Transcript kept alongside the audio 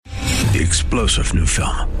The explosive new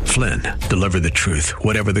film, Flynn, deliver the truth,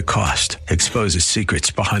 whatever the cost, exposes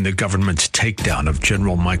secrets behind the government's takedown of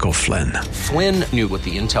General Michael Flynn. Flynn knew what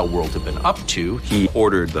the intel world had been up to. He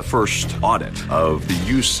ordered the first audit of the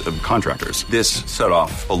use of contractors. This set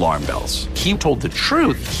off alarm bells. He told the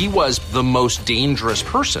truth. He was the most dangerous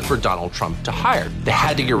person for Donald Trump to hire. They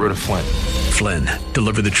had to get rid of Flynn. Flynn,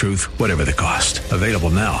 deliver the truth, whatever the cost. Available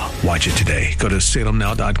now. Watch it today. Go to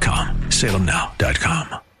salemnow.com.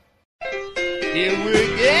 salemnow.com. Here we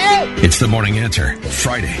go. It's the Morning Answer.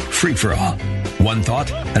 Friday, free for all. One thought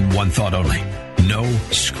and one thought only. No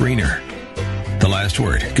screener. The last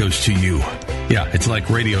word goes to you. Yeah, it's like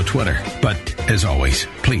radio Twitter. But as always,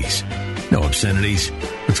 please, no obscenities.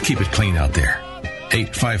 Let's keep it clean out there.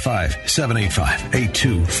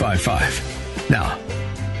 855-785-8255. Now,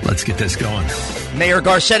 let's get this going. Mayor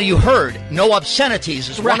Garcetti, you heard. No obscenities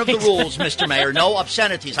is one of the rules, Mr. Mayor. No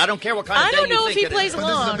obscenities. I don't care what kind of day you think it is. I don't know if he plays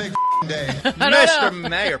along. This is a big day. Mr.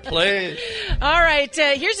 Mayor, please. All right,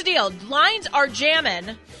 here's the deal. Lines are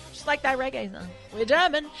jamming, just like that reggae song. We're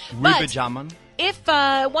jamming. But if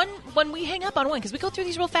when we hang up on one, because we go through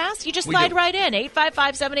these real fast, you just slide right in.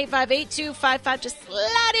 855-785-8255. Just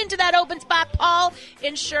slide into that open spot. Paul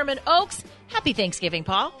in Sherman Oaks. Happy Thanksgiving,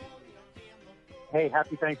 Paul. Hey,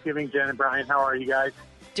 happy Thanksgiving, Jen and Brian. How are you guys?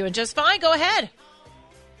 Doing just fine. Go ahead.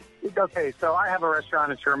 Okay, so I have a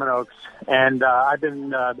restaurant in Sherman Oaks, and I've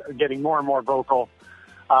been getting more and more vocal.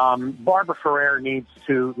 Barbara Ferrer needs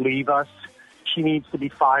to leave us. She needs to be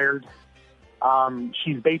fired.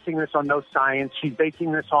 She's basing this on no science. She's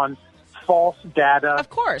basing this on false data. Of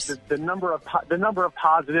course. The number of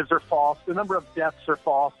positives are false. The number of deaths are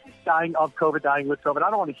false. Dying of COVID, dying with COVID.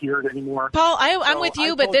 I don't want to hear it anymore. Paul, I'm with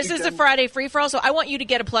you, but this is a Friday free-for-all, so I want you to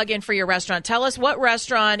get a plug-in for your restaurant. Tell us what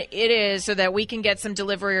restaurant it is so that we can get some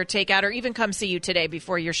delivery or takeout or even come see you today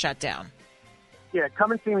before you're shut down. Yeah,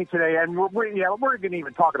 come and see me today, and we're going to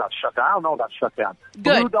even talk about shutdown. I don't know about shutdown. Good.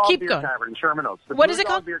 Blue Dog Keep Beer going. Tavern in Sherman Oaks. What is it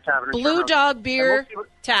called? Beer Tavern in Blue Dog Beer We'll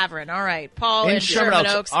Tavern. All right. Paul in Sherman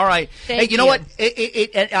Oaks. All right. Thank you know what?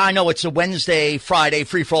 I know it's a Wednesday, Friday,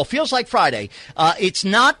 free-for-all. Feels like Friday. It's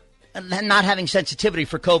not having sensitivity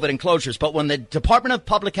for COVID and closures, but when the Department of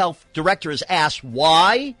Public Health director is asked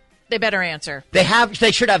why, they better answer.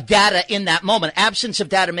 They should have data in that moment. Absence of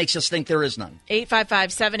data makes us think there is none.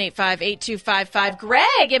 855-785-8255.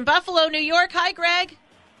 Greg in Buffalo, New York. Hi, Greg.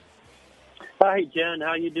 Hi, Jen.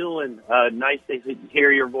 How you doing? Nice to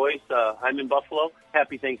hear your voice. I'm in Buffalo.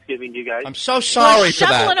 Happy Thanksgiving to you guys. I'm so sorry for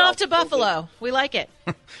that. Shuffling off to Buffalo. We like it.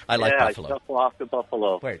 I like Buffalo. I shuffle off to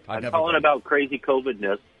Buffalo. Wait, I'm calling about crazy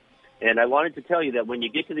COVID-ness. And I wanted to tell you that when you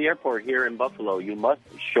get to the airport here in Buffalo, you must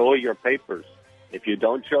show your papers. If you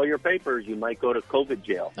don't show your papers, you might go to COVID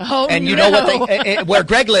jail. Oh, and you know what? Where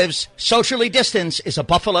Greg lives, socially distanced is a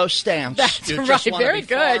Buffalo stance. That's right. Very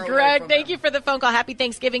good, Greg. Thank you for the phone call. Happy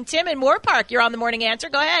Thanksgiving. Tim in Moore Park, you're on the Morning Answer.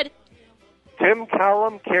 Go ahead. Tim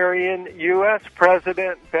Callum Carrion, U.S.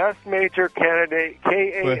 President, best major candidate,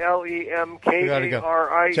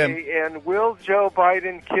 KALEMKARIAN. Will Joe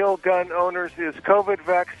Biden kill gun owners? Is COVID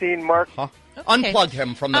vaccine marked? Okay. Unplug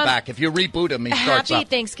him from the back. If you reboot him, he starts Happy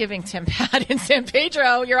Thanksgiving, Tim. Pat in San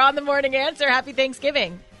Pedro. You're on the Morning Answer. Happy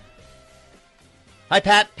Thanksgiving. Hi,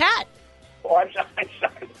 Pat. Pat. Oh, I'm sorry.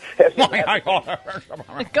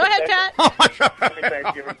 Go ahead, Pat. Happy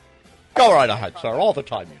Thanksgiving. Go right ahead, sir. All the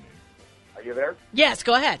time you need. Are you there? Yes,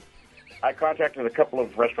 go ahead. I contacted a couple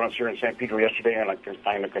of restaurants here in San Pedro yesterday, and I'm going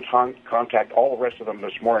to contact all the rest of them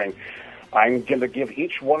this morning. I'm going to give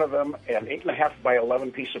each one of them an 8.5 by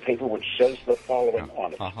 11 piece of paper which says the following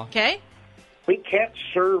on it. Okay. We can't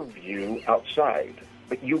serve you outside,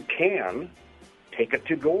 but you can take a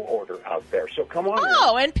to-go order out there. So come on.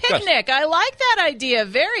 Oh, and picnic. I like that idea.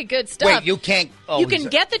 Very good stuff. Wait, you can't. You can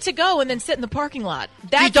get the to-go and then sit in the parking lot.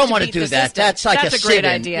 You don't want to do that. That's like a great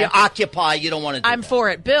idea. You occupy. You don't want to do I'm for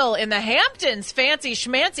it. Bill in the Hamptons. Fancy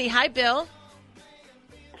schmancy. Hi, Bill.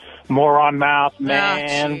 Moron mouth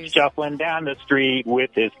man shuffling down the street with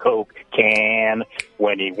his Coke can.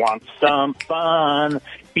 When he wants some fun,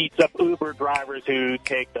 beats up Uber drivers who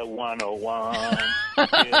take the 101.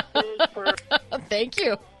 Thank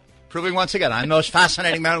you. Proving once again, I'm the most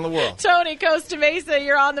fascinating man in the world. Tony, Costa Mesa,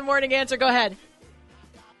 you're on the Morning Answer. Go ahead.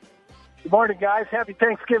 Good morning, guys. Happy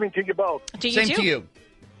Thanksgiving to you both. Same to you.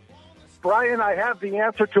 Brian, I have the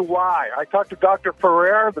answer to why. I talked to Dr.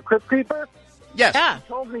 Ferrer, the Crypt Keeper. Yes. Yeah. He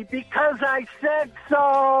told me, because I said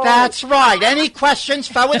so. That's right. Any questions,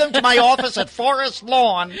 forward them to my office at Forest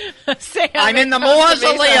Lawn. Sam, I'm in the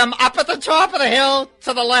mausoleum up at the top of the hill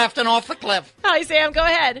to the left and off the cliff. Hi, Sam. Go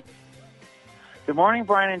ahead. Good morning,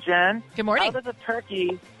 Brian and Jen. Good morning. How does a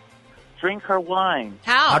turkey drink her wine?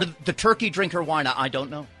 How did the turkey drink her wine? I don't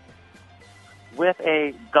know. with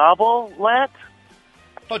a goblet.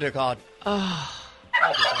 Oh, dear God.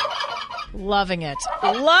 Loving it.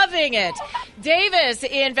 Loving it. Davis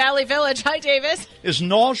in Valley Village. Hi, Davis. Is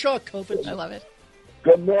nausea COVID? I love it.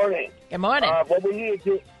 Good morning. Good morning. What we need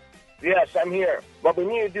to do, yes, I'm here. What we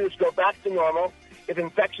need to do is go back to normal. If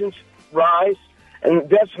infections rise, and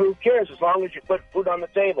that's who cares as long as you put food on the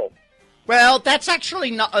table. Well, that's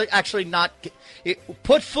actually not.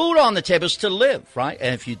 Put food on the table is to live, right?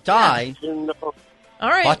 And if you die. All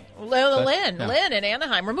right, What? Lynn in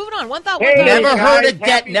Anaheim. We're moving on. One thought. Never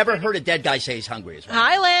heard a dead guy say he's hungry as well.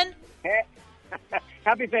 Hi, Lynn.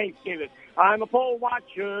 Happy Thanksgiving. I'm a poll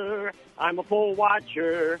watcher.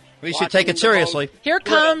 We should take it seriously. Here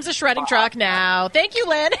comes a shredding truck now. Thank you,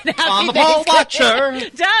 Lynn. I'm a poll watcher.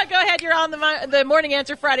 Doug, go ahead. You're on the Morning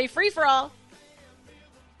Answer Friday free for all.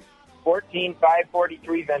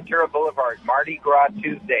 14543 Ventura Boulevard, Mardi Gras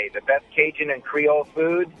Tuesday. The best Cajun and Creole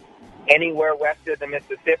food anywhere west of the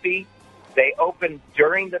Mississippi. They opened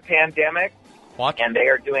during the pandemic. What? And they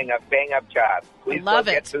are doing a bang-up job. Please go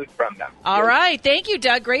get food from them. All right. Thank you,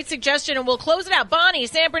 Doug. Great suggestion, and we'll close it out. Bonnie,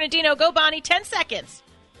 San Bernardino. Go, Bonnie. 10 seconds.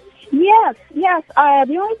 Yes.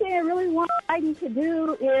 The only thing I really want Biden to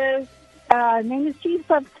do is name his chief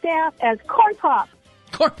of staff as Corn Pop.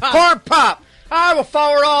 Corn Pop. Corn Pop. I will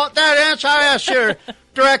forward all that answer. I asked you to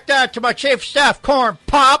direct that to my chief of staff, Corn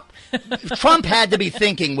Pop. Trump had to be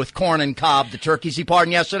thinking with corn and cob, the turkeys he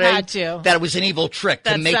pardoned yesterday, Had to. that it was an evil trick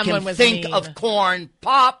That to make someone him was think mean. of corn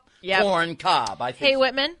pop, Yep. corn cob. I think. Hey,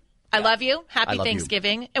 Whitman. I love you. Happy love you.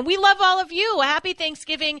 Thanksgiving. And we love all of you. Happy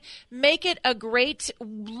Thanksgiving. Make it a great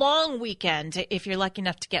long weekend if you're lucky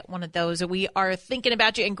enough to get one of those. We are thinking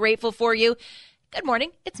about you and grateful for you. Good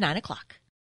morning. It's 9 o'clock.